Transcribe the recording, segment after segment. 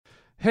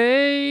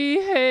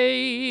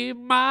Hey,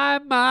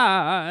 my.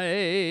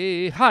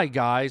 Hi,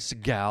 guys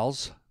and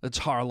gals. It's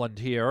Harland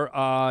here.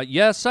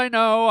 Yes, I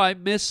know I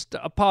missed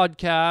a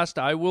podcast.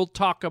 I will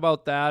talk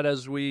about that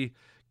as we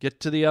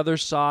get to the other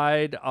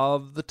side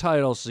of the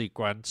title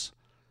sequence.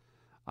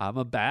 I'm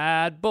a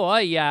bad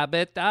boy,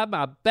 Yabbit. I'm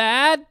a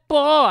bad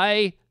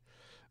boy.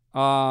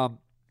 But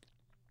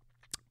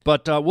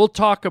we'll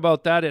talk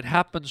about that. It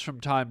happens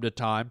from time to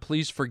time.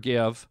 Please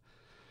forgive.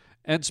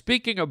 And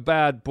speaking of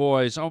bad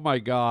boys, oh my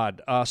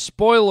God,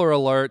 spoiler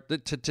alert,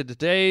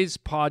 today's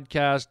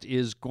podcast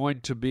is going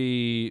to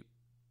be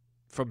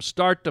from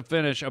start to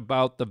finish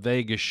about the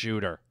Vegas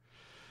shooter.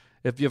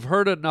 If you've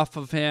heard enough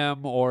of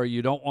him or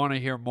you don't want to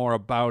hear more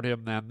about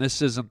him, then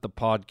this isn't the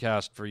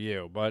podcast for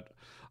you. But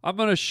I'm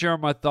going to share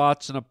my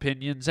thoughts and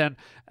opinions, and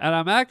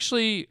I'm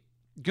actually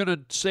going to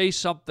say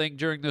something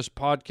during this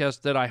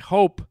podcast that I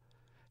hope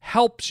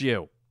helps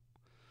you.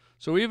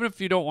 So even if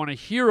you don't want to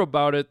hear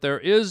about it, there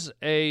is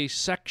a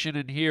section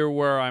in here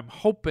where I'm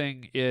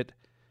hoping it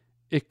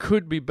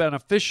could be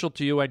beneficial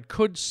to you and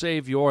could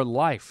save your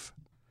life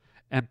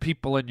and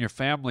people in your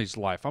family's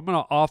life. I'm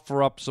going to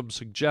offer up some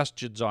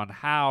suggestions on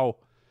how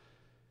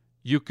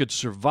you could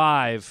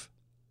survive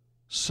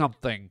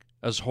something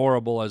as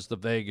horrible as the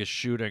Vegas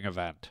shooting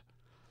event.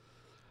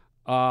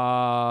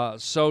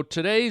 So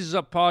today's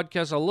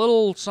podcast, a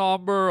little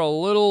somber, a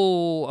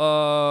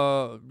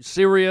little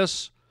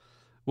serious.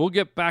 We'll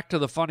get back to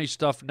the funny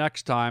stuff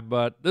next time,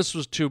 but this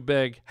was too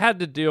big. Had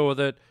to deal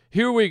with it.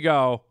 Here we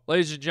go,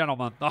 ladies and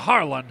gentlemen, the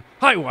Harland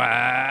Highway.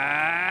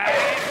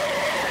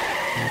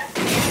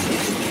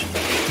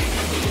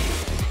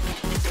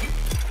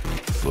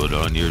 Put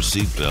on your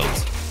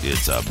seatbelt.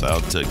 It's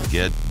about to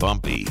get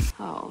bumpy.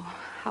 Oh,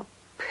 how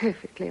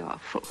perfectly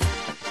awful.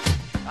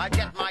 I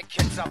get my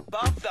kids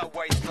above the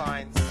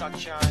waistline,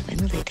 sunshine. When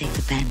will they take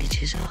the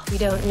bandages off? We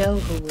don't know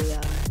who we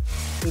are.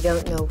 We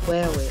don't know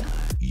where we are.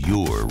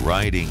 You're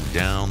riding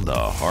down the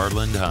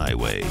Harland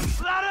Highway. Let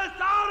us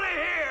out of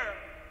here!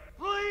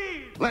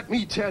 Please! Let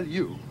me tell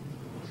you,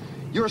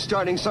 you're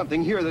starting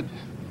something here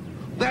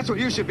that's what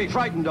you should be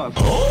frightened of.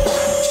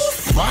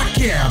 Fuck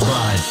yeah,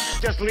 bud.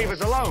 Just leave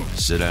us alone.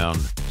 Sit down,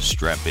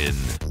 strap in,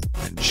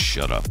 and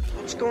shut up.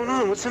 What's going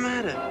on? What's the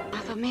matter? I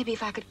thought maybe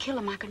if I could kill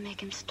him, I could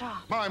make him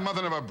stop. My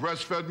mother never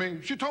breastfed me.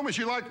 She told me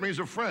she liked me as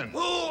a friend. Who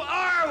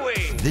are we?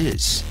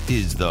 This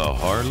is the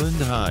Harland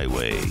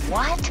Highway.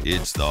 What?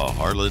 It's the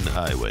Harland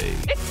Highway.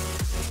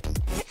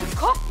 It's a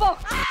cookbook.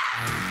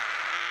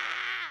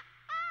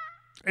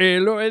 Hey,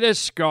 look at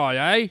this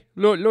guy, eh?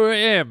 Look at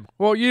him.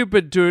 What you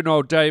been doing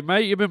all day,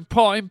 mate? You've been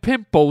potting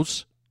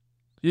pimples.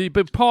 You've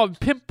been potting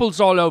pimples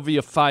all over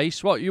your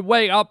face. What, you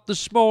wake up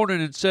this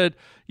morning and said,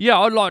 yeah,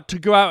 I'd like to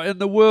go out in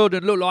the world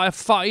and look like a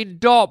fucking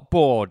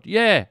dartboard.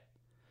 Yeah.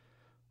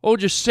 Or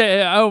just sit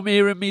at home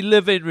here in me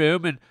living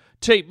room and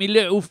take me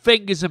little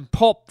fingers and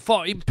pop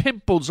fucking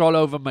pimples all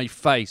over my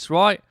face,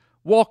 right?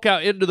 Walk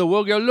out into the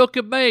world, go, look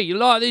at me. You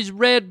like these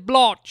red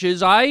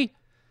blotches, eh?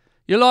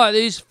 You like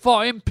these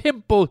fucking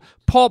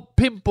pop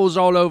pimples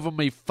all over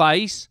me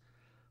face?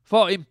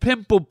 Fucking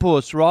pimple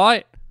puss,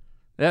 right?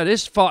 Yeah,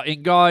 this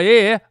fucking guy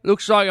here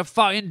looks like a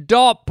fucking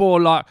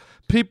dartboard, like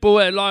people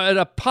at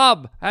a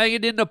pub,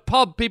 hanging in the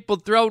pub, people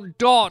throwing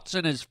darts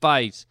in his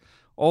face.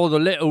 All the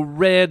little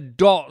red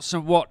dots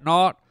and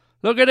whatnot.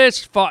 Look at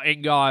this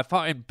fucking guy,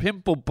 fucking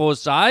pimple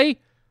puss, eh?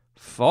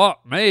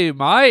 Fuck me,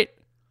 mate.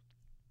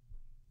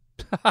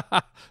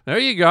 There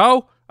you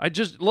go.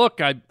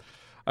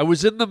 I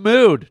was in the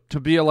mood to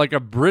be like a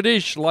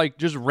British, like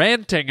just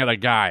ranting at a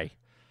guy.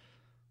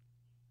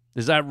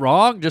 Is that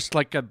wrong? Just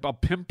like a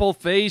pimple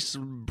face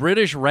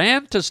British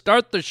rant to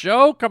start the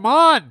show? Come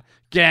on,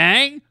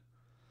 gang.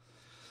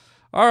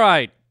 All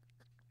right.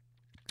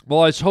 Well,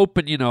 I was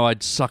hoping,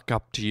 I'd suck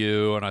up to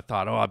you, and I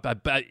thought,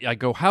 I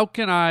go, how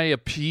can I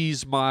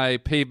appease my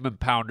pavement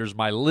pounders,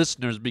 my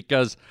listeners,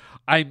 because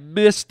I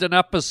missed an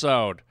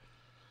episode.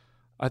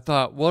 I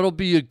thought, what'll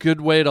be a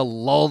good way to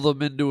lull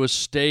them into a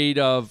state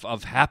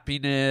of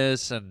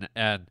happiness and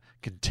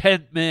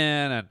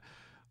contentment, and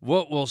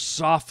what will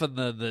soften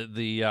the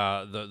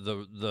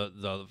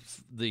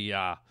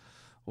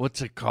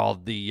what's it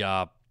called,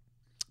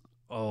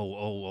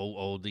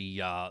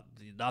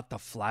 not the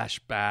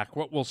flashback.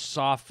 What will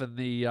soften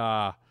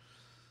the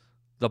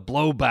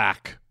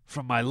blowback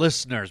from my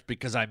listeners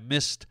because I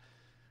missed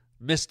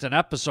an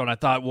episode. I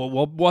thought, well,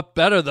 what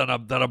better than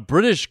a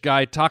British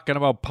guy talking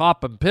about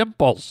popping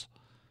pimples?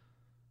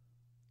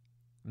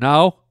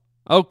 No?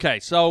 Okay,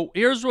 so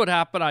here's what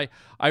happened.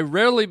 I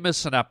rarely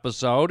miss an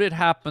episode. It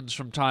happens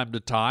from time to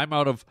time.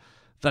 Out of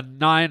the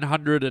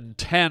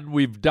 910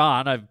 we've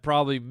done, I've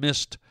probably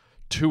missed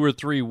 2 or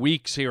 3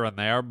 weeks here and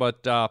there,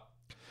 but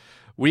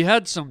we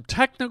had some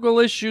technical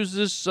issues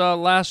this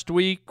last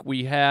week.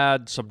 We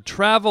had some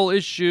travel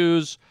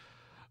issues.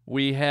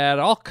 We had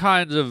all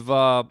kinds of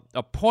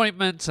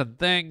appointments and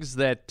things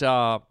that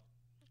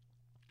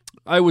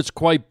I was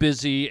quite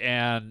busy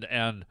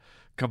and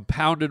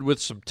compounded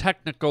with some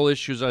technical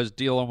issues I was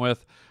dealing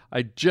with.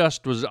 I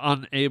just was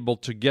unable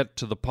to get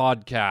to the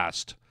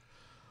podcast.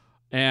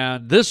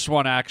 And this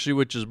one, actually,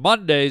 which is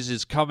Mondays,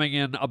 is coming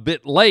in a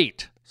bit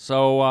late.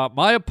 So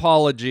my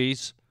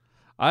apologies.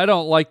 I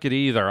don't like it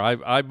either.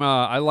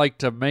 I like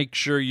to make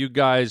sure you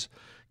guys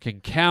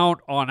can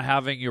count on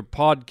having your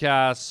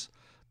podcasts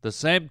the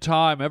same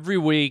time every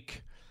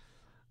week.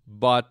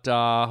 But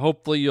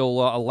hopefully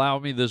you'll allow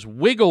me this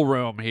wiggle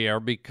room here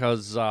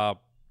because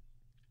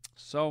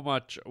so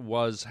much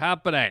was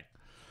happening.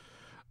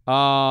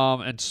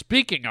 And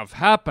speaking of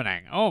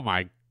happening, oh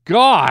my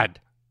God.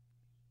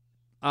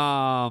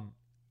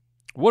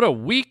 What a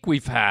week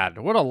we've had.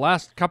 What a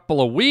last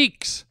couple of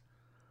weeks.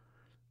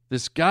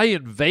 This guy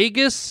in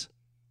Vegas,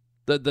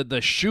 the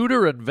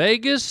shooter in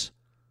Vegas,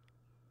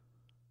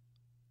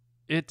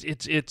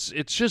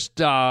 it's just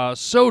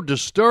so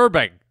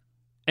disturbing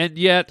and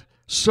yet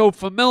so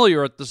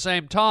familiar at the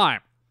same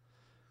time.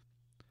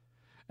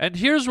 And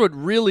here's what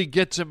really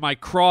gets in my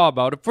craw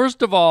about it.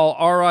 First of all,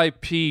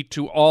 RIP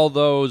to all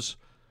those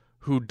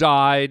who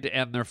died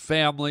and their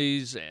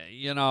families,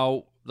 you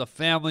know, the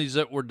families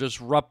that were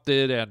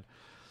disrupted, and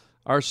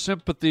our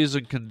sympathies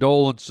and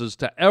condolences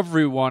to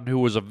everyone who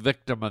was a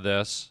victim of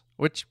this,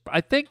 which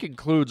I think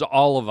includes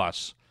all of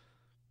us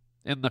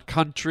in the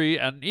country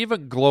and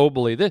even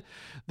globally.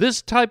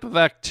 This type of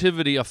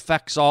activity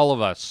affects all of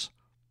us.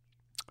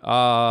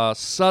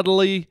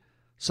 Subtly,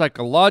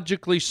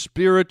 psychologically,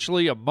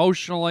 spiritually,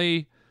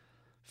 emotionally,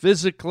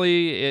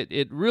 physically.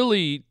 It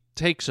really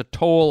takes a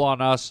toll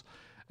on us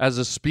as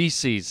a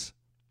species.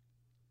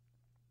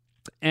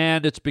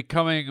 And it's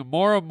becoming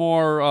more and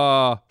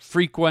more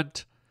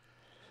frequent.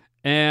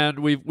 And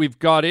we've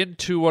got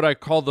into what I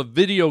call the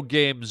video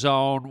game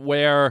zone,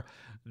 where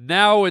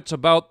now it's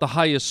about the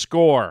highest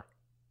score.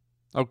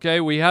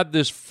 Okay, we had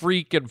this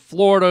freak in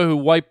Florida who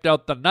wiped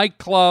out the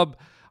nightclub.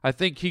 I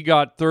think he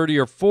got 30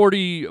 or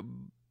 40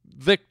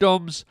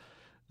 victims.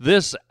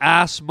 This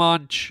ass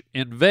munch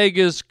in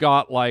Vegas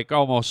got like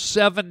almost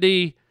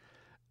 70.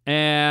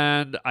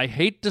 And I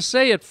hate to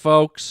say it,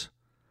 folks,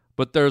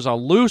 but there's a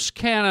loose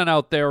cannon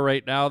out there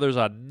right now. There's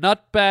a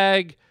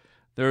nutbag.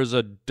 There's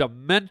a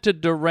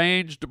demented,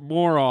 deranged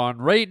moron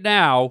right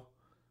now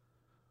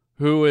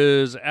who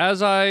is,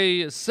 as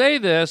I say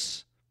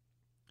this,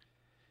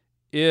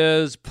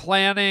 is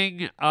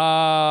planning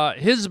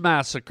his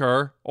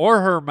massacre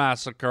or her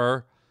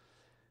massacre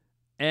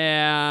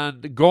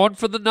and going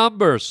for the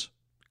numbers,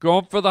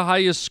 going for the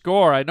highest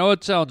score. I know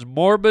it sounds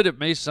morbid. It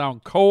may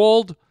sound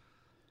cold,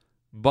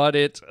 but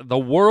it's the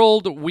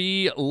world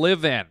we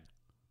live in.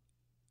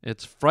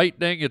 It's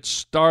frightening. It's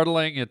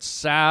startling. It's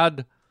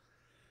sad.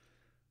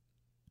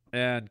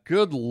 And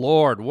good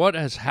Lord, what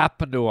has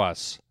happened to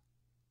us?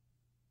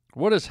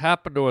 What has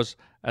happened to us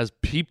as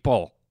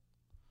people?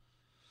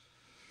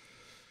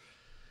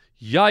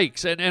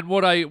 Yikes. And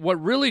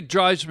what really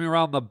drives me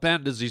around the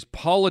bend is these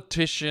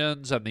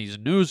politicians and these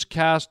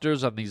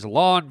newscasters and these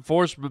law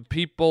enforcement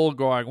people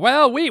going,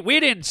 well, we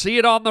didn't see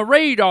it on the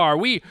radar.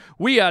 We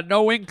had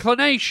no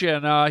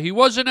inclination. He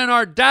wasn't in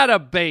our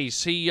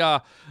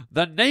database.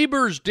 The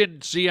neighbors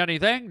didn't see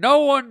anything.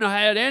 No one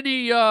had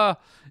any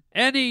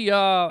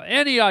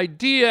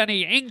idea,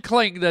 any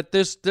inkling that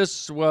this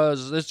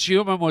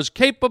human was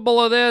capable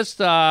of this.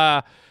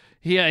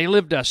 He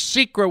lived a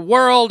secret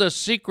world, a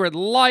secret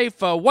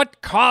life.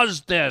 What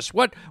caused this?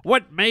 What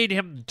made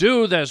him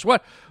do this?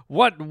 What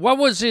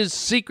was his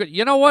secret?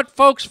 You know what,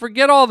 folks?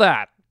 Forget all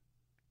that.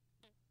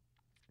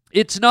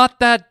 It's not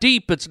that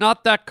deep. It's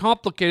not that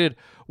complicated.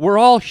 We're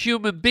all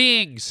human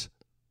beings.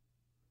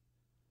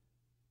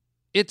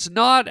 It's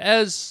not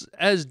as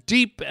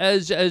deep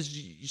as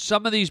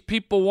some of these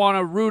people want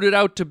to root it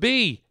out to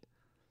be.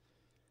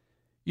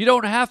 You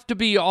don't have to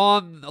be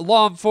on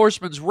law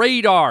enforcement's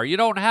radar. You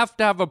don't have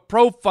to have a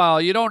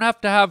profile. You don't have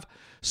to have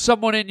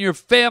someone in your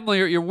family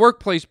or your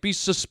workplace be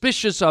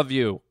suspicious of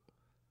you.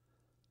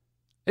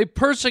 A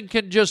person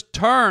can just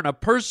turn. A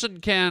person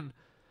can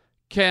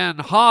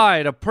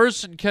hide. A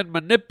person can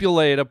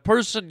manipulate. A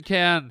person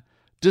can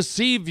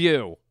deceive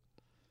you.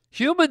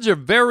 Humans are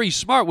very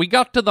smart. We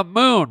got to the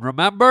moon,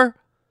 remember?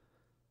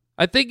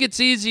 I think it's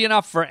easy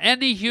enough for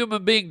any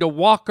human being to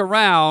walk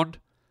around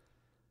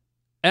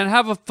and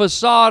have a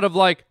facade of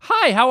like,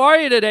 hi, how are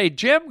you today,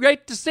 Jim?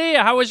 Great to see you.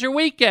 How was your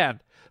weekend?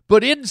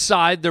 But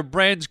inside, their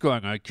brain's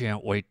going, I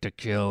can't wait to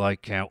kill. I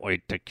can't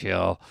wait to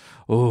kill.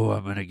 Oh,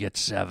 I'm going to get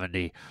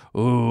 70.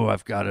 Oh,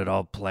 I've got it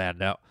all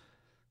planned out.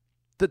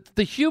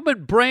 The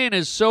human brain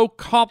is so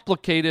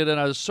complicated and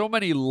has so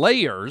many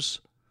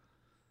layers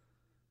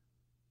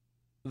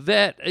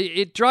that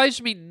it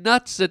drives me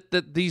nuts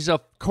that these,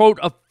 quote,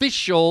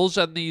 officials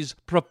and these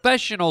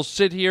professionals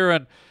sit here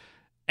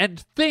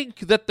and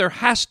think that there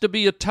has to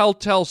be a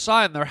telltale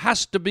sign. There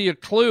has to be a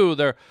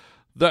clue.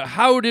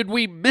 How did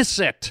we miss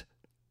it?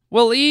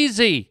 Well,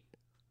 easy.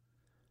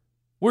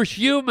 We're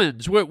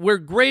humans. We're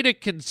great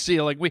at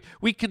concealing.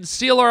 We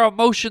conceal our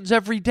emotions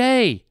every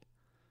day.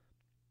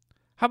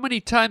 How many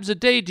times a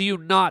day do you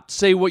not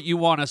say what you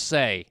want to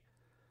say?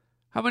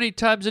 How many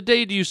times a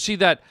day do you see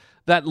that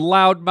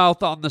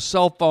loudmouth on the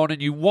cell phone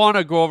and you want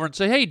to go over and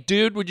say, hey,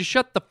 dude, would you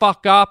shut the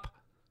fuck up?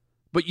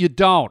 But you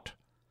don't.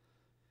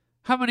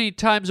 How many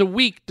times a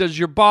week does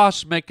your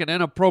boss make an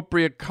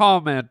inappropriate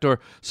comment, or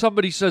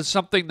somebody says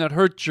something that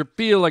hurts your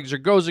feelings or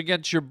goes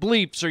against your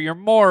beliefs or your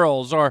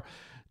morals? Or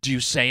do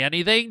you say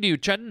anything? Do you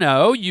try?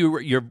 No,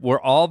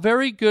 we're all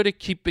very good at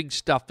keeping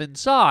stuff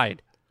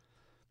inside,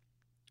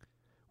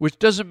 which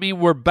doesn't mean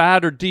we're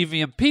bad or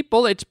deviant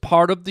people. It's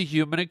part of the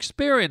human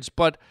experience,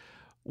 but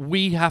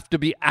we have to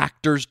be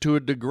actors to a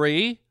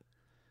degree.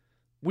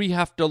 We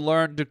have to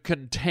learn to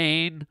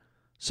contain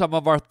some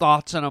of our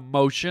thoughts and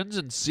emotions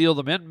and seal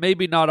them in.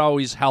 Maybe not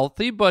always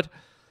healthy, but,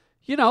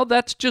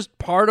 that's just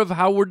part of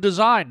how we're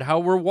designed, how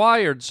we're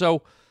wired.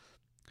 So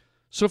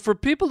for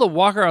people to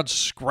walk around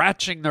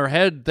scratching their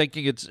head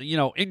thinking it's,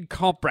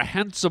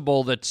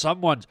 incomprehensible that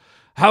someone's,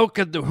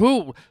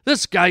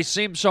 this guy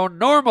seems so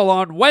normal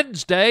on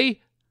Wednesday,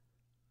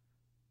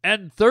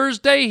 and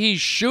Thursday he's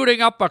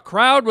shooting up a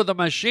crowd with a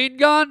machine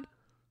gun?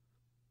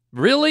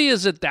 Really?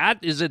 Is it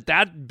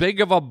that big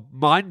of a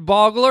mind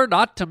boggler?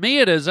 Not to me,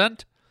 it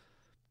isn't.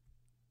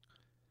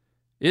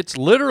 It's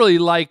literally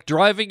like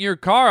driving your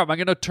car. Am I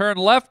going to turn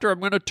left or am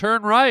I going to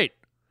turn right?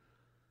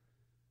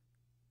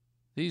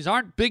 These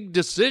aren't big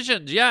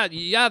decisions. Yeah.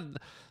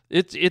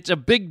 It's a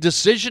big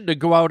decision to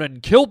go out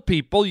and kill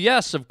people.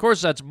 Yes, of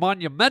course, that's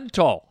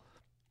monumental.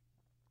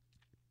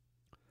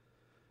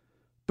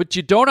 But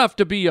you don't have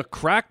to be a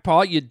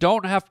crackpot. You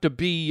don't have to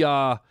be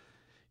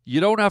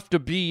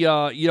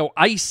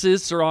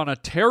ISIS or on a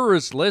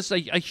terrorist list.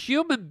 A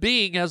human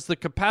being has the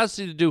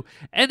capacity to do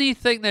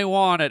anything they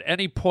want at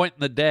any point in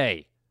the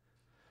day.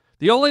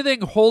 The only thing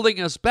holding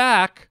us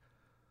back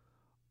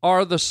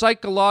are the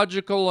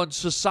psychological and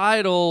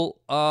societal,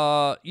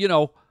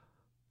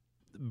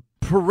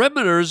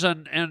 perimeters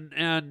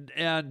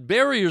and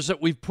barriers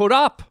that we've put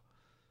up.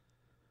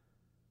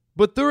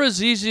 But they're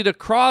as easy to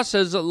cross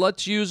as,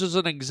 let's use as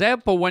an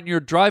example, when you're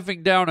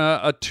driving down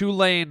a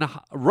 2-lane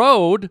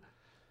road.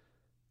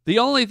 The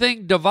only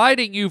thing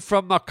dividing you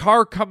from a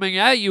car coming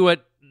at you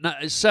at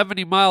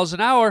 70 miles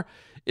an hour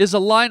is a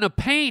line of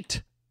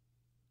paint.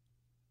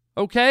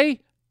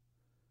 Okay?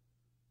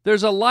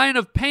 There's a line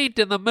of paint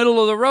in the middle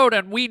of the road,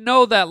 and we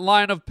know that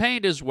line of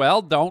paint is,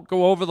 don't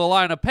go over the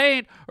line of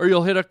paint or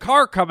you'll hit a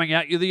car coming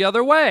at you the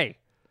other way.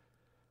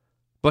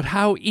 But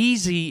how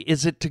easy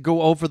is it to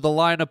go over the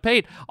line of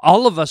paint?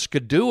 All of us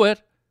could do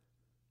it.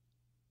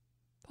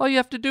 All you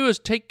have to do is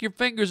take your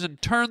fingers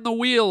and turn the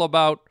wheel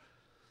about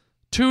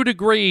 2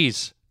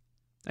 degrees,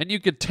 and you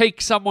could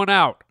take someone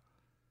out.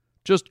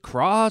 Just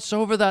cross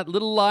over that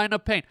little line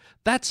of paint.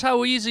 That's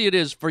how easy it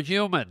is for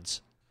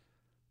humans.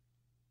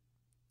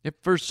 If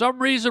for some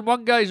reason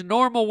one guy's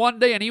normal one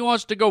day and he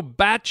wants to go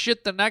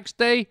batshit the next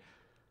day,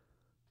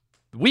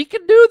 we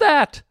can do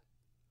that.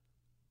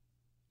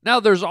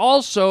 Now, there's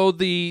also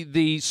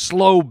the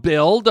slow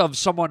build of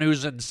someone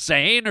who's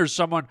insane, or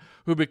someone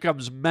who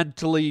becomes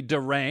mentally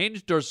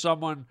deranged, or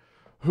someone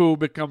who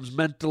becomes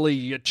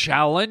mentally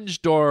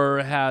challenged or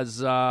has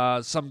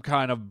some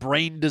kind of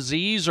brain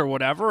disease or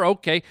whatever.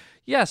 Okay,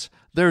 yes,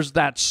 there's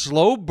that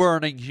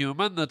slow-burning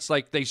human that's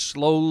like they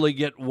slowly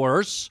get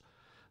worse.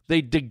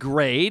 They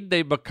degrade,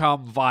 they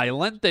become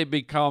violent, they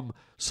become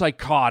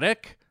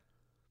psychotic.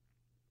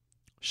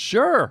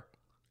 Sure.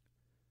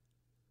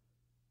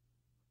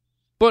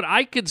 But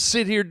I could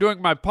sit here doing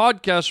my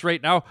podcast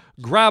right now,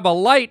 grab a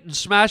light and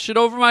smash it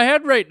over my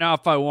head right now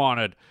if I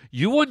wanted.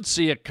 You wouldn't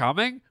see it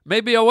coming.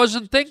 Maybe I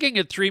wasn't thinking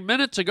it 3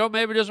 minutes ago.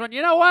 Maybe I just went,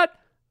 you know what?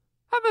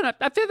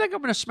 I feel like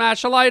I'm going to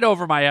smash a light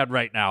over my head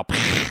right now.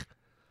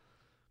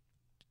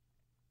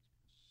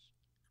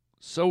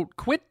 So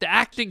quit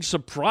acting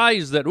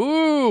surprised that,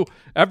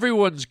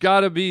 everyone's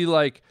got to be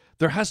like,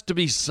 there has to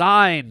be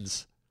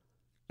signs.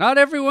 Not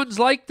everyone's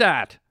like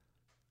that.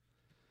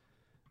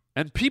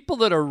 And people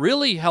that are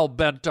really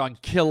hell-bent on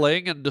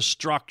killing and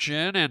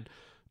destruction and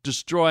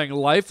destroying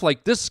life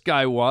like this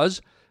guy was,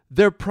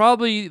 they're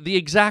probably the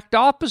exact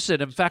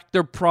opposite. In fact,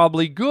 they're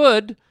probably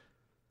good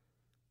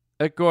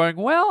at going,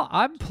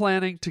 I'm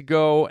planning to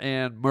go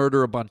and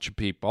murder a bunch of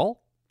people.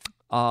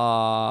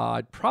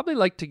 I'd probably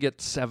like to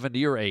get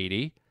 70 or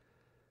 80.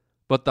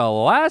 But the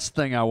last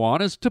thing I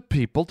want is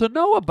people to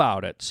know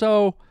about it.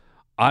 So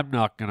I'm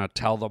not going to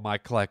tell them I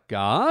collect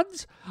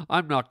guns.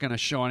 I'm not going to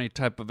show any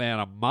type of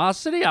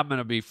animosity. I'm going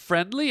to be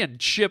friendly and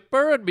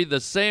chipper and be the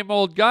same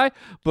old guy.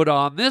 But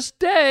on this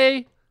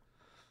day,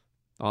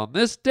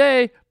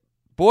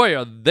 boy,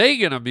 are they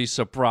going to be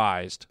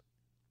surprised.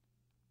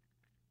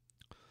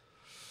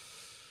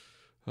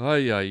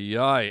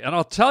 Ay. And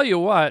I'll tell you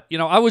what,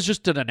 I was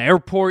just at an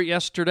airport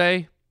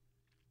yesterday,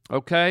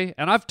 okay?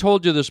 And I've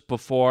told you this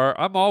before.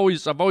 I've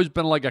always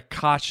been like a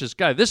cautious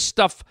guy. This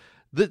stuff,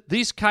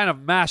 these kind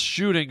of mass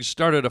shootings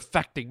started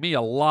affecting me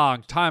a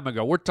long time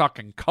ago. We're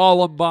talking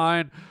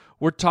Columbine.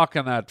 We're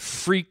talking that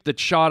freak that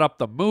shot up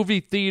the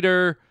movie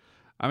theater.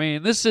 I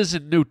mean, this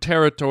isn't new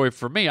territory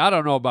for me. I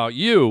don't know about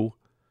you.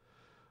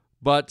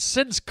 But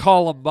since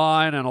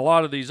Columbine and a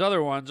lot of these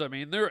other ones, I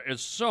mean, there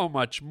is so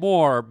much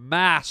more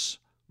mass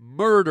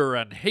murder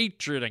and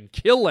hatred and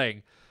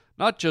killing,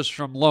 not just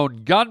from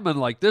lone gunmen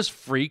like this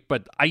freak,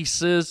 but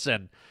ISIS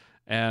and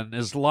and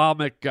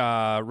Islamic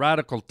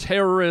radical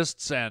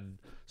terrorists and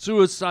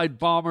suicide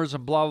bombers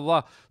and blah,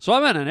 blah, blah. So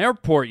I'm at an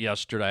airport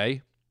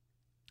yesterday,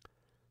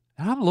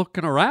 and I'm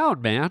looking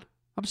around, man.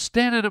 I'm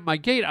standing at my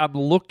gate. I'm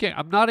looking.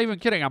 I'm not even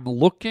kidding. I'm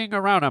looking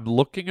around. I'm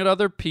looking at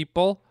other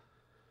people.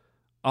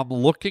 I'm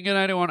looking at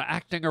anyone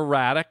acting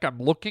erratic. I'm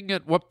looking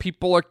at what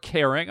people are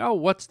carrying. Oh,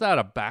 what's that,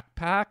 a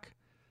backpack?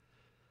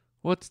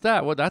 What's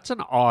that? Well, that's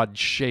an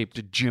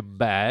odd-shaped gym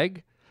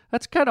bag.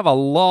 That's kind of a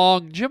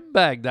long gym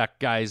bag that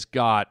guy's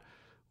got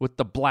with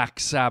the Black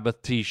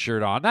Sabbath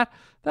t-shirt on.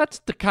 That's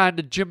the kind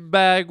of gym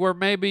bag where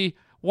maybe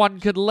one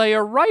could lay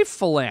a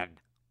rifle in.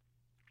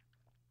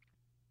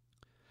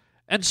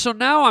 And so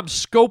now I'm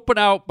scoping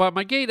out by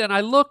my gate, and I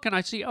look and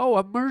I see,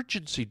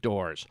 emergency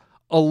doors.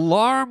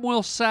 Alarm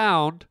will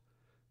sound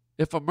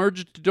if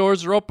emergency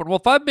doors are open. Well,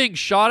 if I'm being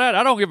shot at,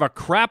 I don't give a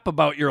crap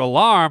about your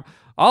alarm.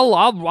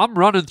 I'm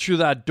running through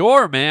that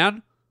door,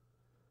 man.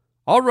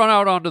 I'll run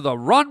out onto the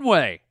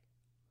runway.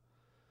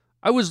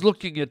 I was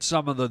looking at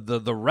some of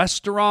the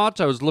restaurants.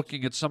 I was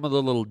looking at some of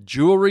the little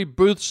jewelry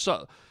booths,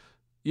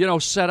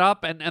 set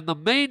up. And the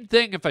main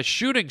thing, if a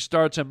shooting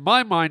starts, in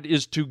my mind,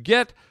 is to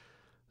get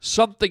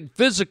something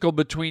physical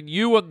between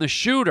you and the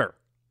shooter.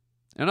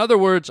 In other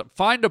words,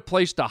 find a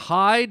place to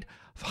hide,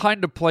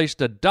 find a place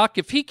to duck.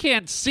 If he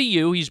can't see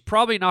you, he's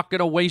probably not going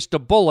to waste a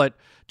bullet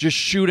just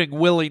shooting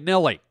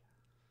willy-nilly.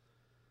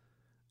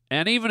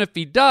 And even if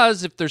he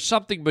does, if there's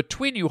something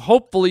between you,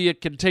 hopefully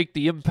it can take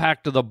the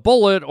impact of the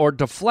bullet or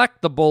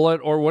deflect the bullet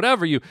or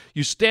whatever. You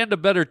stand a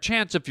better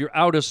chance if you're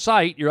out of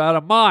sight, you're out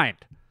of mind.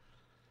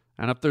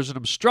 And if there's an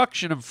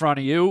obstruction in front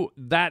of you,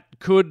 that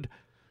could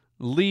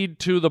lead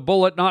to the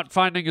bullet not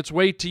finding its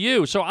way to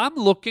you. So I'm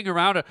looking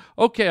around at,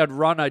 okay, I'd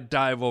run, I'd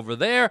dive over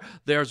there.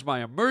 There's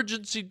my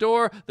emergency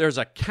door. There's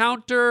a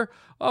counter.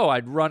 Oh,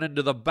 I'd run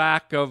into the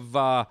back of,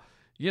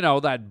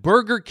 that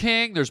Burger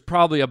King. There's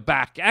probably a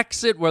back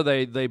exit where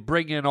they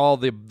bring in all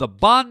the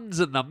buns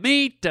and the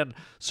meat. And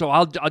so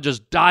I'll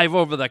just dive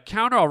over the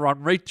counter. I'll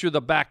run right through the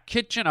back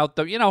kitchen out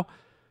the,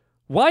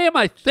 why am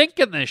I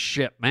thinking this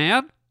shit,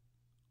 man?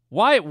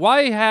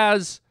 Why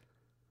has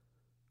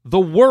the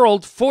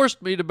world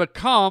forced me to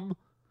become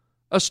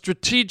a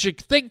strategic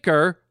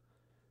thinker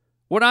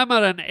when I'm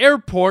at an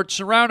airport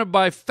surrounded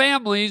by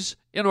families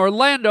in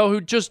Orlando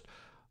who just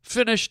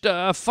finished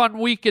a fun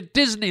week at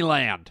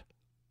Disneyland?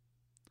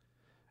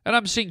 And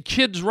I'm seeing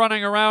kids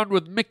running around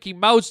with Mickey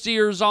Mouse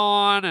ears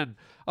on, and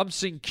I'm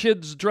seeing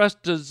kids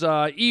dressed as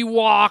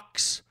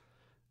Ewoks,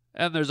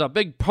 and there's a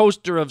big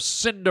poster of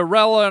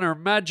Cinderella and her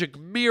magic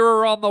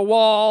mirror on the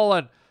wall,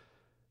 and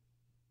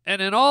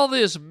in all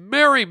this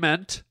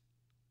merriment,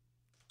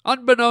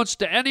 unbeknownst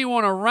to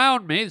anyone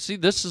around me, see,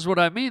 this is what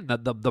I mean,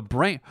 the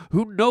brain,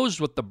 who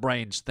knows what the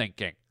brain's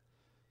thinking?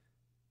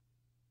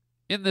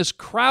 In this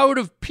crowd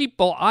of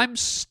people, I'm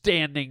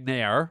standing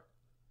there,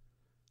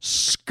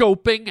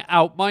 scoping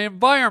out my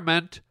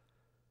environment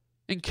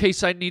in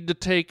case I need to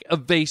take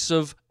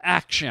evasive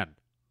action.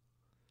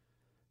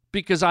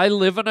 Because I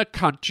live in a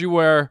country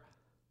where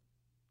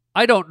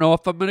I don't know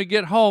if I'm going to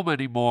get home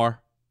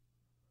anymore.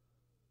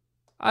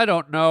 I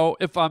don't know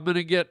if I'm going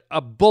to get a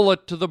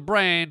bullet to the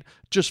brain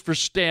just for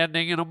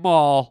standing in a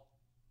mall,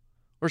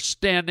 or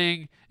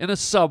standing in a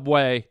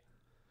subway,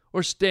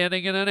 or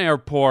standing in an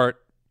airport.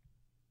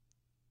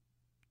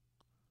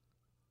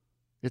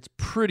 It's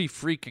pretty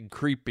freaking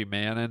creepy,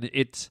 man, and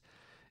it's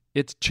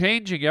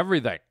changing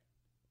everything.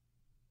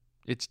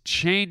 It's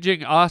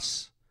changing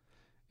us.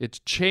 It's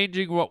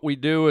changing what we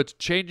do. It's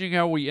changing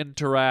how we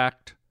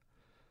interact.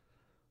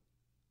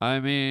 I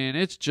mean,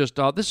 it's just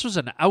this was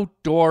an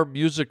outdoor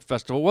music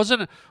festival.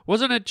 Wasn't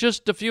it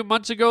just a few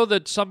months ago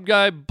that some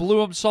guy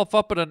blew himself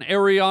up at an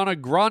Ariana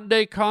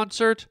Grande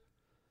concert?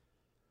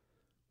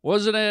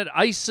 Wasn't it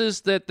ISIS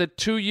that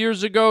 2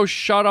 years ago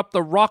shot up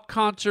the rock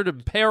concert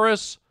in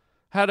Paris?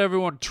 Had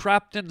everyone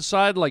trapped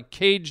inside like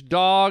caged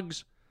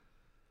dogs.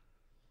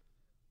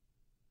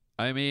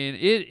 I mean,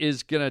 it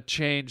is going to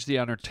change the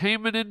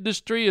entertainment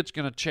industry. It's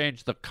going to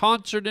change the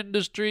concert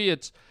industry.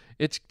 It's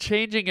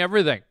changing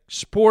everything.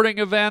 Sporting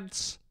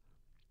events.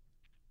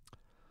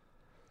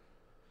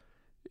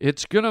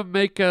 It's going to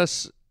make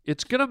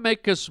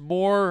us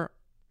more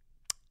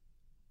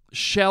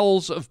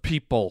shells of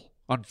people,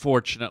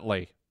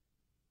 unfortunately.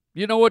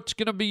 You know what's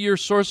going to be your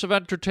source of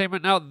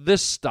entertainment now?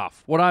 This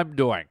stuff, what I'm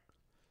doing.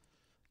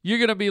 You're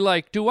going to be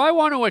like, do I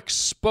want to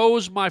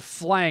expose my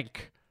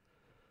flank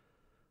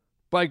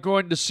by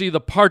going to see the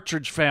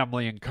Partridge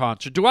Family in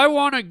concert? Do I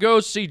want to go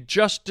see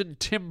Justin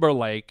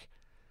Timberlake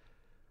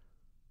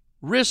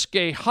risk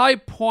a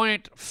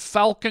high-point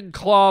Falcon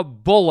Claw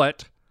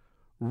bullet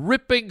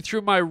ripping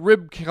through my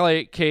rib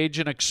cage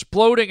and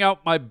exploding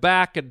out my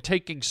back and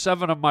taking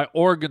 7 of my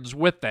organs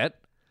with it?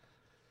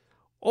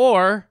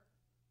 Or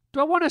do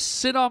I want to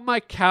sit on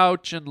my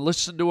couch and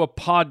listen to a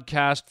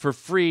podcast for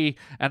free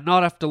and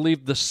not have to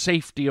leave the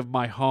safety of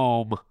my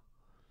home?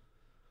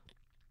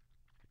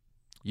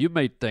 You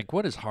may think,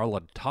 what is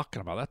Harlan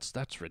talking about?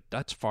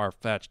 That's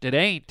far-fetched. It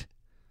ain't.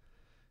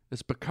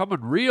 It's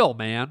becoming real,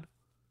 man.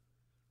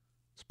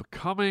 It's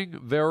becoming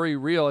very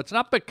real. It's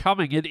not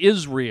becoming, it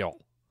is real.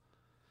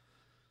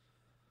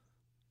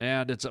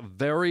 And it's a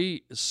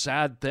very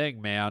sad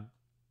thing, man.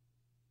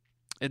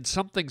 And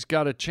something's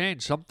got to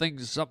change.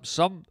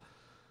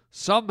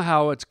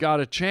 Somehow it's got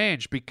to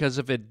change, because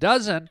if it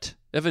doesn't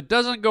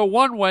go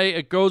one way,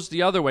 it goes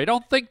the other way.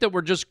 Don't think that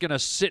we're just going to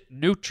sit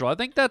neutral. I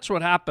think that's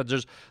what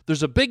happens.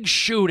 There's a big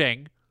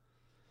shooting,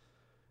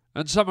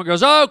 and someone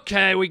goes,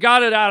 okay, we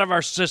got it out of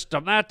our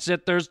system. That's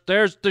it. There's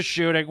the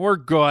shooting. We're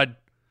good.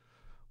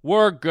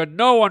 We're good.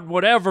 No one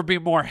would ever be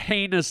more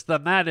heinous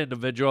than that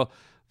individual.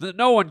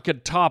 No one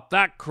could top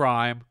that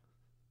crime.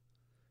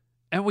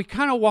 And we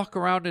kind of walk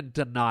around in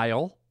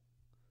denial.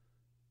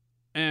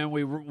 And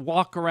we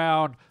walk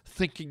around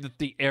thinking that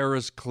the air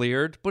is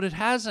cleared, but it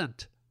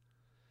hasn't.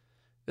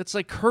 It's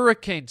like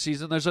hurricane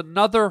season. There's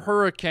another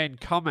hurricane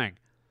coming.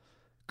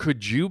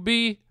 Could you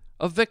be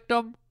a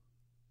victim?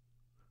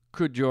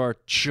 Could your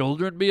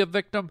children be a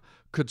victim?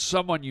 Could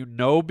someone you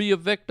know be a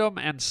victim?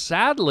 And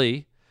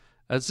sadly,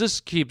 as this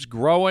keeps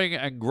growing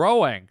and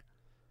growing,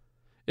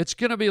 it's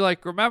going to be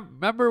like,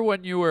 remember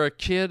when you were a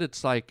kid,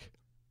 it's like,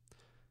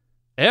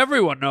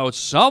 everyone knows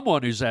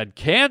someone who's had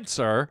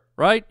cancer,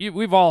 right?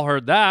 We've all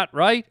heard that,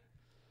 right?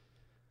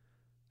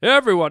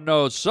 Everyone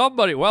knows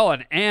somebody. Well,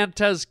 an aunt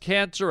has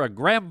cancer, a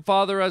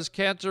grandfather has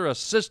cancer, a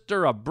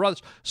sister, a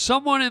brother.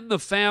 Someone in the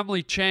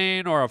family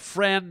chain or a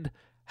friend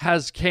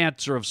has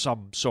cancer of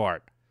some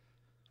sort,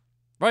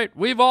 right?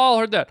 We've all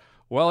heard that.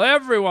 Well,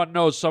 everyone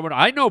knows someone.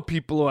 I know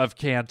people who have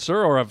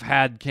cancer or have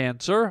had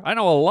cancer. I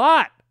know a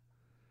lot.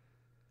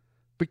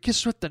 But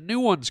guess what the new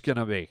one's going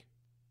to be?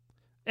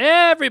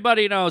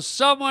 Everybody knows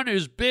someone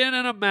who's been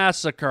in a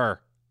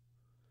massacre.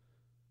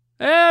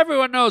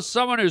 Everyone knows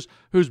someone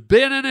who's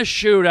been in a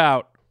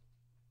shootout.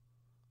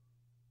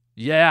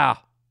 Yeah.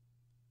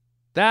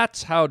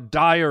 That's how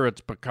dire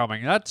it's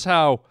becoming. That's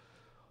how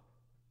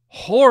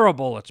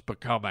horrible it's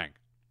becoming.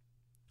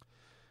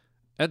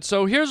 And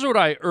so here's what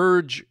I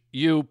urge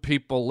you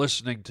people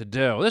listening to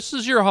do. This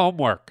is your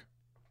homework.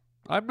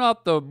 I'm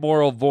not the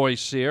moral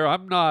voice here.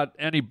 I'm not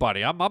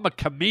anybody. I'm a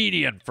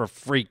comedian, for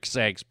freak's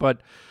sakes.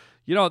 But,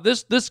 you know,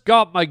 this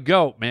got my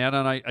goat, man.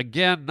 And I,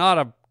 again, not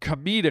a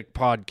comedic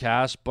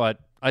podcast, but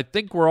I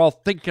think we're all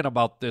thinking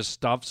about this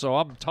stuff, so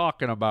I'm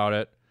talking about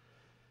it.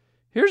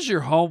 Here's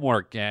your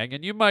homework, gang.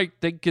 And you might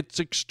think it's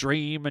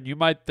extreme, and you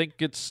might think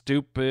it's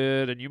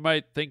stupid, and you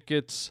might think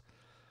it's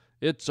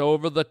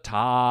over the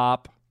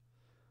top.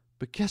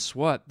 But guess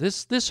what?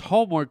 This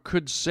homework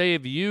could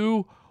save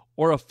you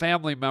or a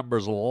family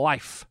member's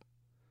life.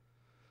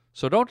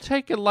 So don't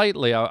take it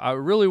lightly. I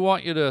really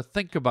want you to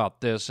think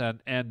about this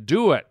and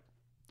do it.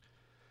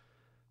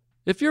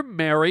 If you're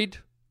married,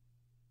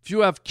 if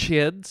you have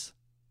kids,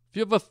 if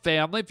you have a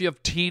family, if you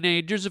have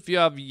teenagers, if you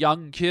have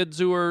young kids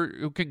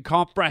who can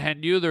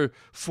comprehend you, they're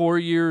 4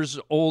 years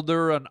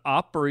older and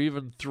up, or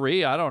even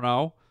 3, I don't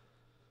know.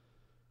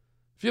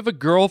 If you have a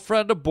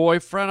girlfriend, a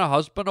boyfriend, a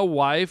husband, a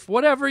wife,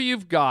 whatever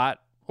you've got,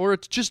 or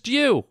it's just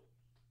you're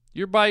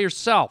by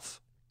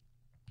yourself.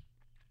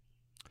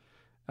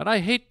 And I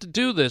hate to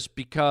do this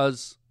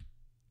because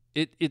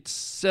it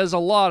says a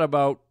lot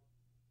about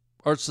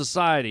our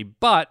society,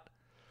 but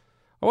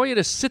I want you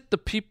to sit the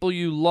people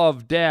you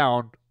love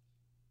down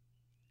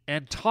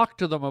and talk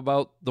to them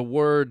about the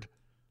words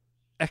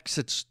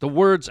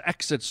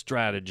exit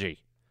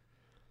strategy.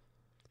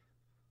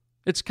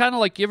 It's kind of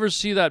like, you ever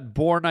see that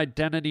Bourne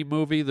Identity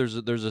movie? There's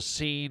a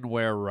scene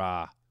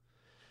where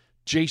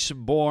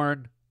Jason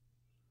Bourne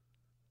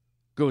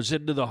goes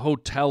into the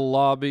hotel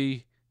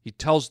lobby. He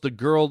tells the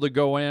girl to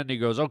go in. He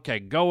goes, okay,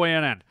 go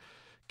in and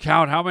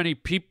count how many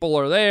people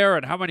are there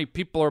and how many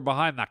people are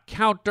behind the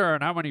counter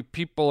and how many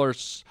people are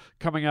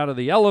coming out of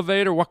the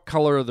elevator, what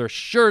color are their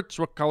shirts,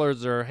 what color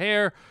is their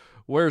hair,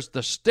 where's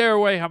the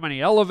stairway, how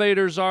many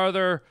elevators are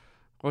there,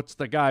 what's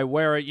the guy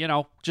wearing,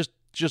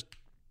 just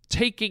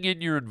taking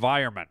in your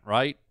environment,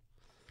 right?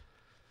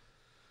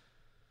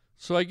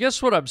 So I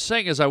guess what I'm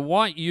saying is I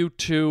want you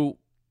to,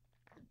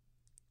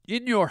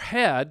 in your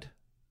head,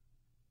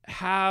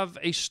 have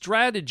a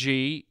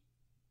strategy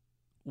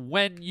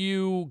when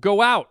you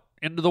go out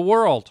into the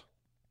world.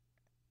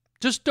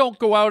 Just don't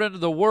go out into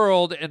the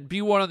world and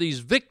be one of these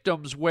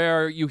victims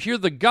where you hear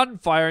the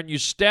gunfire and you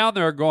stand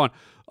there going,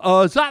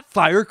 is that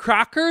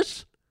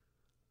firecrackers?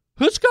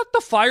 Who's got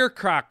the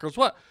firecrackers?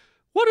 What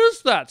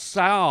is that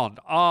sound?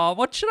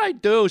 What should I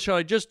do? Should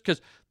I just,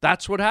 because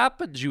that's what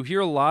happens. You hear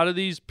a lot of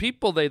these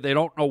people, they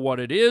don't know what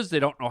it is. They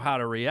don't know how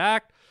to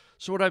react.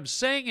 So what I'm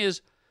saying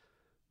is,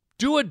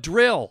 do a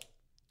drill.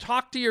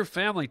 Talk to your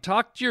family.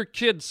 Talk to your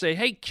kids. Say,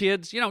 hey,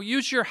 kids,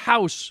 use your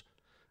house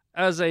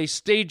as a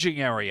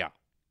staging area.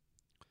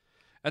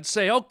 And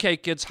say, okay,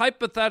 kids,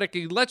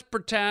 hypothetically, let's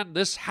pretend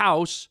this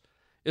house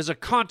is a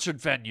concert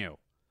venue.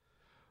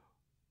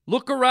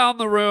 Look around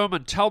the room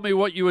and tell me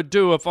what you would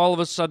do if all of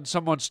a sudden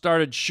someone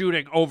started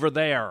shooting over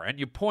there, and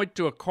you point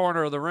to a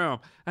corner of the room,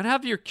 and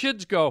have your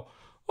kids go,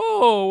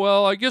 oh,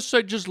 well, I guess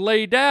I'd just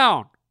lay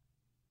down.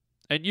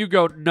 And you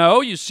go,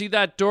 no, you see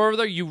that door over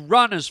there? You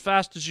run as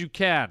fast as you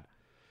can.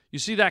 You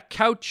see that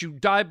couch? You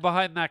dive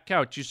behind that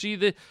couch. You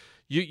see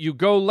You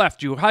go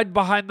left. You hide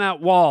behind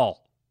that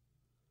wall.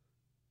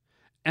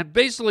 And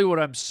basically what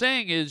I'm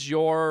saying is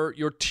you're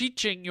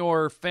teaching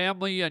your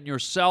family and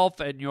yourself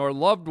and your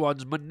loved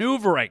ones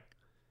maneuvering.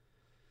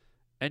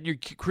 And you're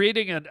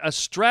creating a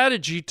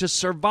strategy to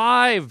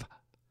survive.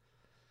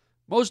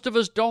 Most of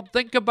us don't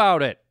think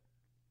about it.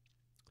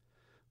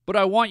 But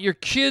I want your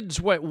kids,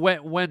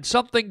 when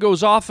something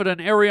goes off at an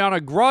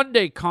Ariana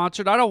Grande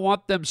concert, I don't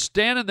want them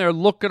standing there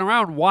looking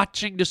around,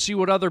 watching to see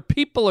what other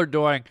people are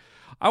doing.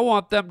 I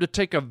want them to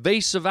take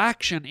evasive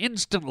action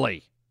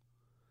instantly.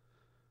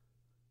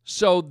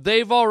 So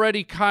they've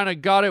already kind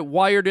of got it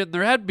wired in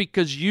their head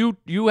because you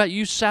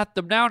sat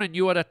them down and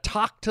you had to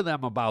talk to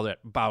them about it.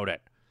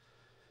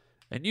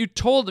 And you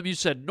told them, you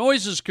said,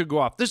 noises could go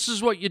off. This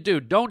is what you do.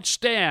 Don't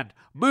stand,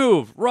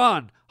 move,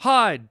 run,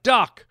 hide,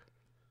 duck,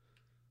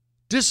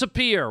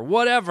 disappear,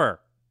 whatever.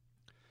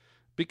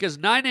 Because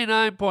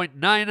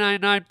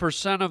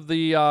 99.999%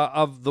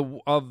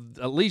 of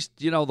at least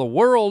the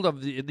world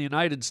in the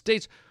United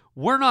States,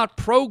 we're not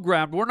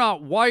programmed, we're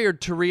not wired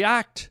to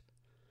react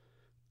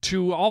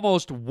to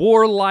almost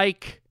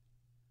warlike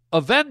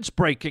events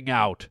breaking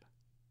out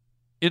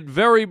in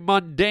very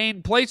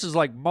mundane places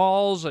like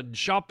malls and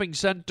shopping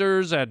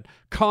centers and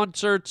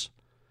concerts.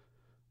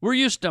 We're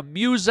used to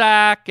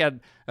music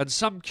and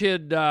some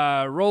kid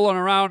rolling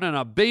around in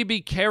a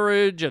baby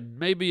carriage and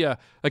maybe a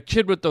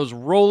kid with those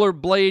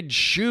rollerblade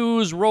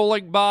shoes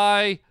rolling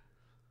by.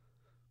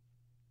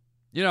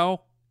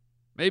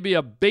 Maybe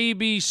a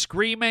baby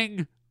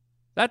screaming.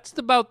 That's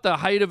about the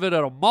height of it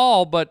at a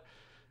mall, but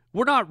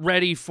we're not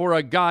ready for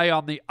a guy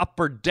on the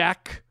upper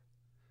deck,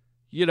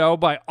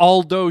 by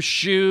Aldo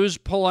shoes,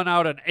 pulling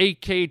out an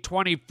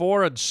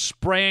AK-24 and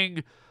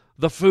spraying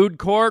the food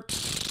court.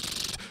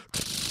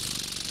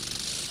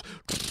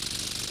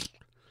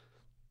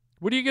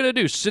 What are you going to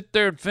do? Sit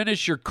there and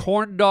finish your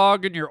corn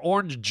dog and your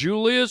orange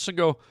Julius and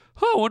go,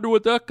 I wonder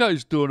what that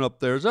guy's doing up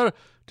there. Did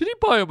he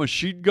buy a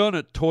machine gun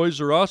at Toys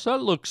R Us?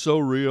 That looks so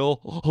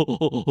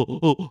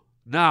real.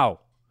 Now,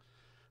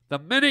 the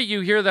minute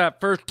you hear that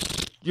first,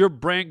 your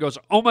brain goes,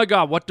 oh my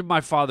God, what did my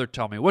father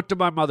tell me? What did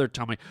my mother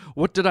tell me?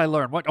 What did I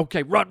learn?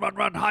 Okay, run,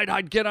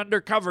 hide, get under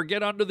cover,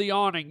 get under the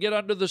awning, get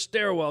under the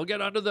stairwell,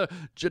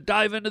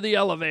 dive into the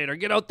elevator,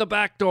 get out the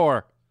back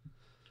door.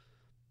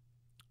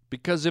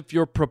 Because if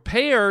you're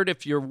prepared,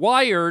 if you're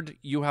wired,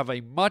 you have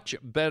a much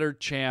better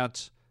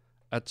chance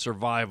at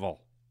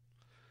survival.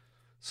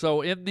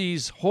 So in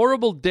these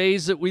horrible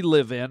days that we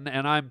live in,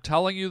 and I'm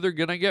telling you they're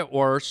going to get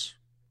worse,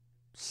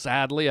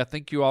 sadly, I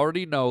think you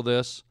already know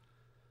this,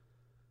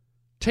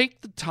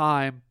 take the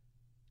time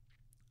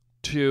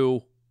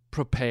to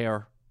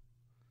prepare.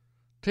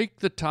 Take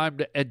the time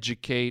to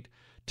educate.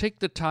 Take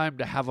the time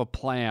to have a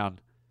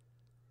plan.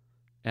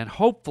 And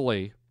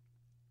hopefully,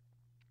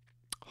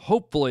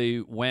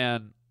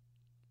 when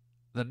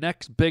the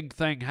next big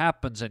thing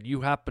happens and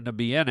you happen to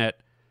be in it,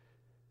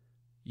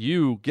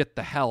 you get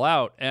the hell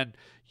out. And,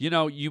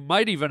 you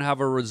might even have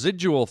a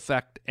residual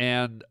effect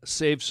and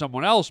save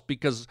someone else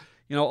because,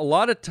 a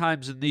lot of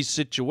times in these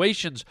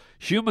situations,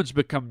 humans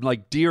become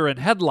like deer in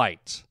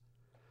headlights.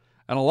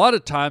 And a lot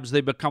of times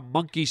they become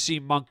monkey see,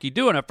 monkey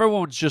do. And if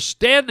everyone's just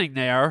standing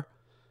there,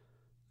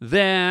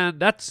 then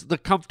that's the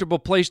comfortable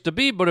place to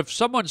be. But if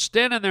someone's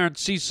standing there and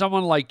sees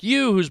someone like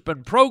you who's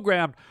been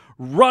programmed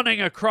running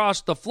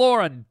across the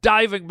floor and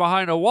diving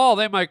behind a wall,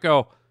 they might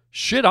go,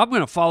 shit, I'm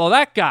going to follow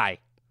that guy.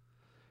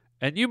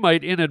 And you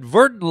might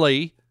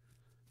inadvertently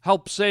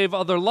help save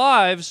other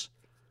lives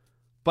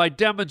by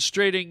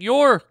demonstrating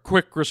your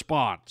quick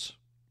response.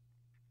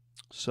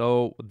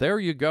 So there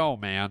you go,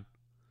 man.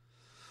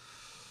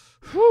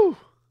 Whew.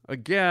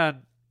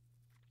 Again,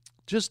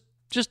 just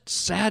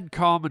sad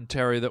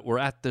commentary that we're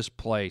at this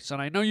place.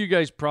 And I know you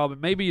guys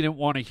maybe you didn't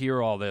want to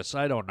hear all this.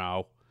 I don't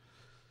know.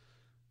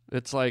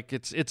 It's like,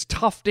 it's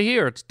tough to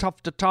hear. It's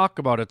tough to talk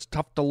about. It's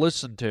tough to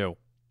listen to.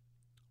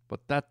 But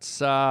that's,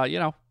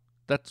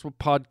 that's what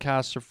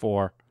podcasts are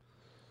for.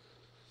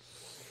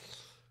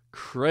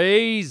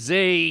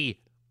 Crazy.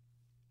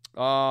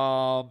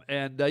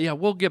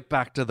 We'll get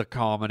back to the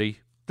comedy.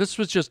 This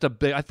was just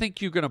I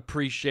think you can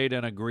appreciate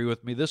and agree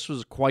with me. This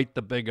was quite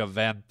the big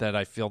event that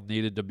I feel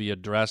needed to be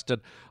addressed.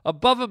 And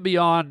above and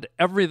beyond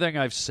everything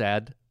I've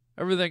said,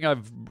 everything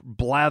I've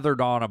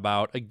blathered on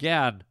about,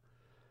 again,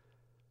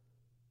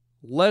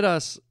 let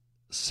us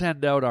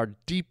send out our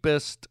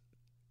deepest,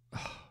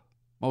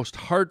 most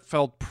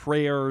heartfelt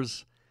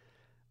prayers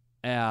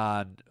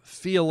and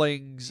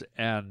feelings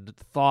and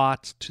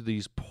thoughts to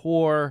these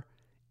poor,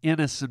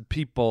 innocent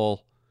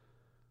people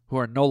who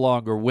are no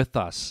longer with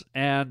us,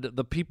 and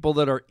the people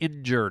that are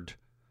injured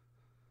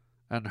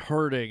and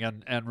hurting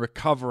and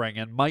recovering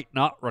and might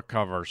not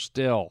recover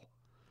still.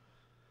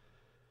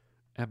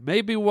 And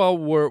maybe while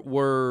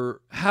we're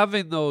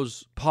having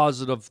those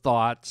positive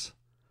thoughts,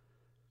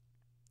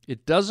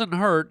 it doesn't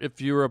hurt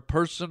if you're a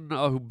person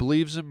who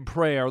believes in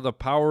prayer, the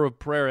power of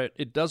prayer,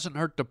 it doesn't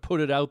hurt to put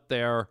it out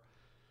there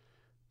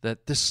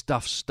that this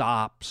stuff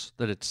stops,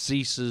 that it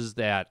ceases,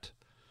 that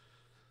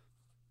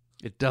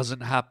it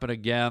doesn't happen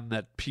again,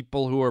 that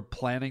people who are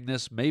planning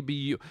this,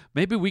 maybe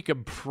we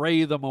can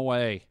pray them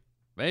away.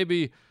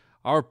 Maybe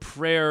our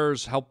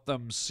prayers help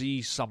them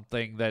see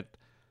something that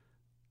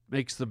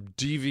makes them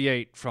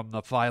deviate from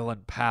the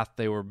violent path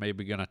they were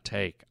maybe going to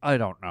take. I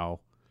don't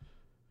know.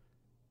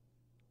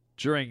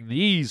 During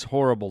these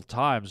horrible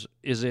times,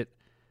 is it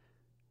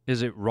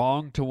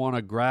wrong to want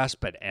to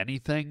grasp at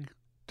anything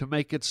to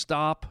make it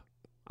stop?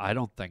 I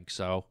don't think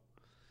so.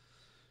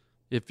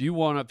 If you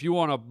want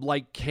to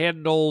light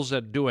candles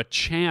and do a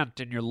chant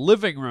in your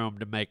living room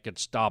to make it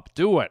stop,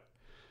 do it.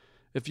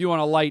 If you want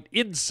to light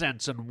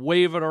incense and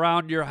wave it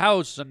around your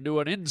house and do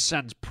an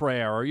incense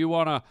prayer, or you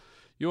want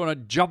to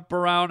jump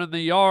around in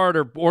the yard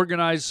or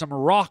organize some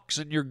rocks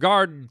in your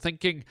garden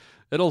thinking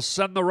it'll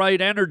send the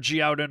right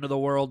energy out into the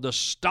world to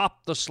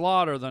stop the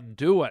slaughter, then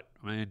do it.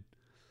 I mean,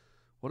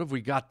 what have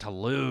we got to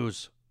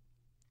lose?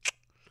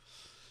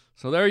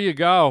 So there you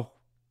go.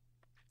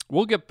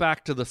 We'll get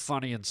back to the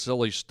funny and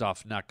silly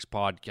stuff next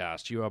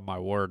podcast. You have my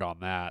word on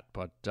that.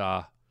 But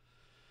in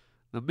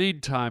the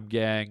meantime,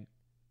 gang,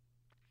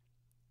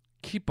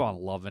 keep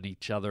on loving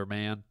each other,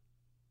 man.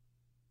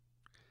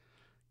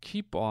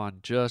 Keep on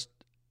just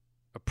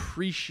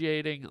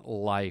appreciating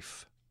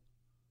life.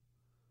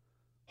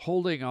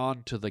 Holding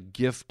on to the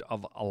gift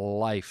of a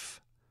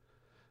life.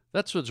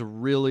 That's what's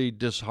really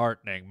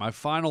disheartening. My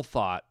final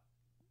thought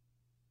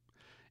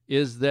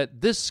is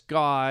that this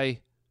guy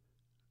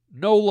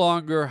no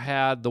longer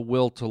had the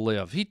will to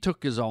live. He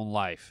took his own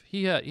life.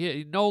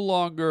 He no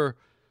longer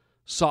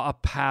saw a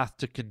path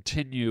to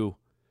continue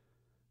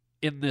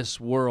in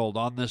this world,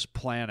 on this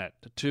planet,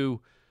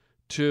 to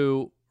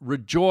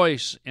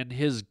rejoice in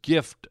his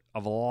gift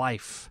of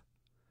life.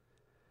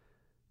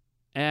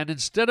 And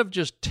instead of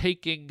just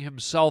taking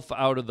himself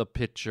out of the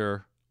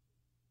picture,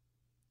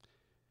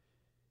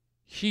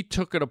 he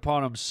took it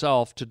upon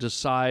himself to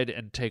decide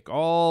and take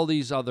all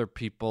these other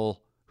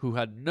people who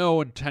had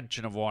no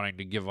intention of wanting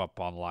to give up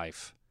on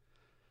life.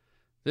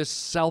 This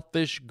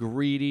selfish,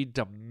 greedy,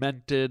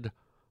 demented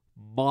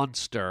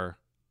monster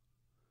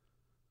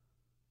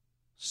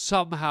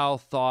somehow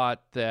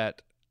thought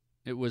that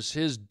it was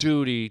his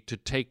duty to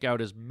take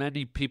out as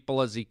many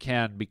people as he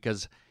can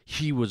because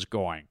he was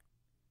going.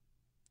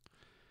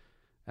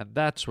 And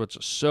that's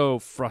what's so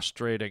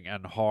frustrating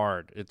and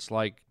hard. It's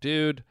like,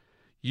 dude,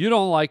 you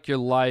don't like your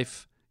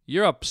life.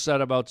 You're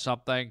upset about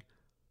something.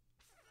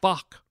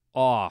 Fuck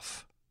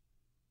off.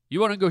 You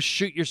want to go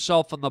shoot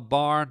yourself in the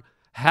barn?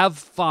 Have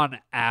fun,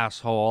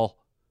 asshole.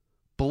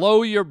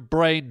 Blow your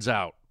brains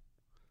out.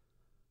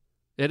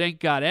 It ain't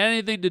got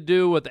anything to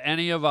do with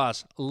any of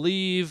us.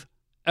 Leave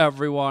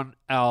everyone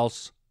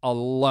else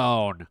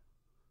alone.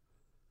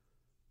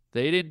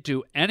 They didn't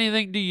do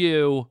anything to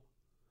you,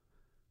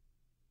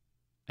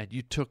 and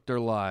you took their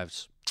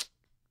lives.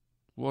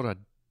 What a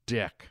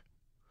dick.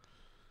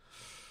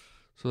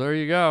 So there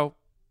you go.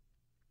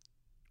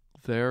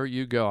 There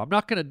you go. I'm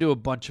not going to do a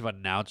bunch of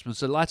announcements.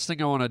 The last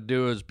thing I want to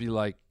do is be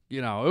like,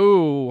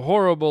 ooh,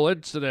 horrible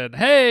incident.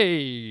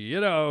 Hey,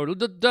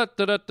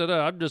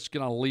 da-da-da-da-da. I'm just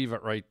going to leave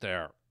it right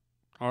there.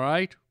 All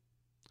right?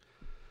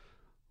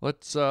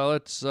 Let's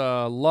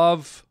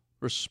love,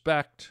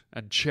 respect,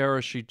 and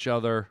cherish each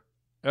other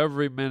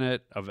every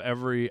minute of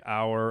every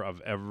hour of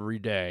every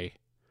day.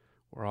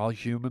 We're all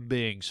human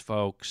beings,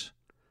 folks.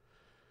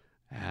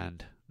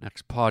 And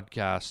next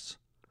podcast,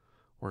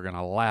 we're going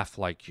to laugh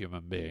like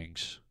human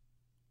beings.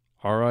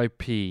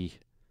 R.I.P.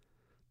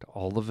 to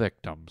all the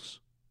victims.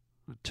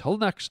 Until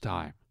next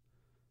time,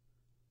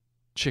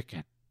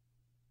 chicken,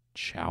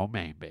 chow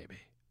mein,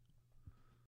 baby.